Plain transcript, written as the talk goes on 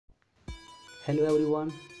Hello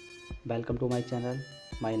everyone, welcome to my channel.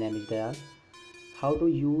 My name is Dayal. How to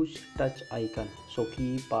use touch icon, so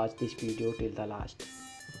watch this video till the last.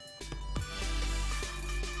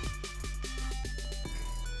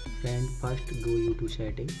 Friend, first go you to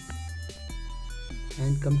setting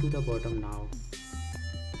and come to the bottom now.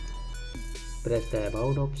 Press the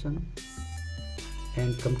about option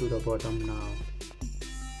and come to the bottom now.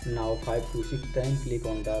 Now 5 to 6 times click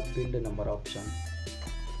on the build number option.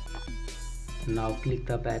 Now click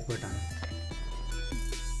the back button.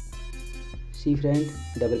 See friend,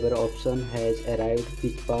 developer option has arrived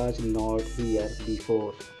which was not here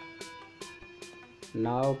before.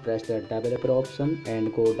 Now press the developer option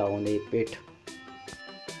and go down a bit.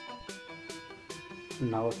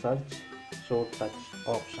 Now search show touch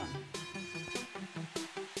option.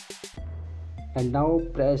 And now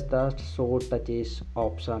press the show touches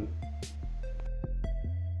option.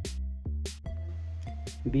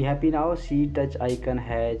 Be happy now, see touch icon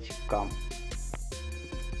has come.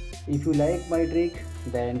 If you like my trick,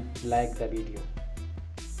 then like the video.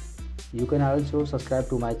 You can also subscribe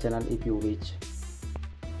to my channel if you wish.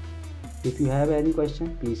 If you have any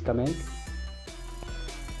question, please comment.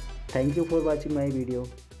 Thank you for watching my video.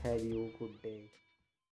 Have you good day.